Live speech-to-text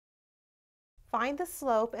Find the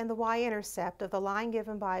slope and the y-intercept of the line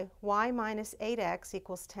given by y minus 8x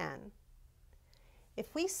equals 10.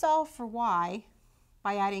 If we solve for y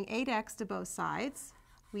by adding 8x to both sides,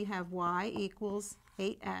 we have y equals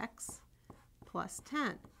 8x plus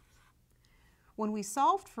 10. When we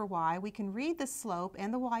solved for y, we can read the slope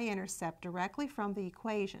and the y-intercept directly from the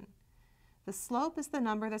equation. The slope is the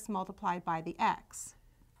number that's multiplied by the x,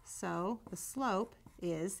 so the slope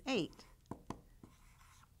is 8.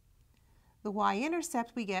 The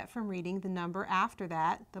y-intercept we get from reading the number after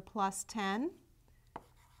that, the plus 10,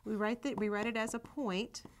 we write it as a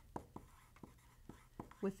point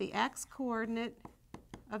with the x-coordinate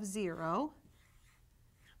of 0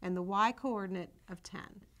 and the y-coordinate of 10.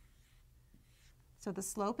 So the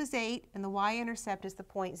slope is 8 and the y-intercept is the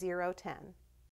point 0, 10.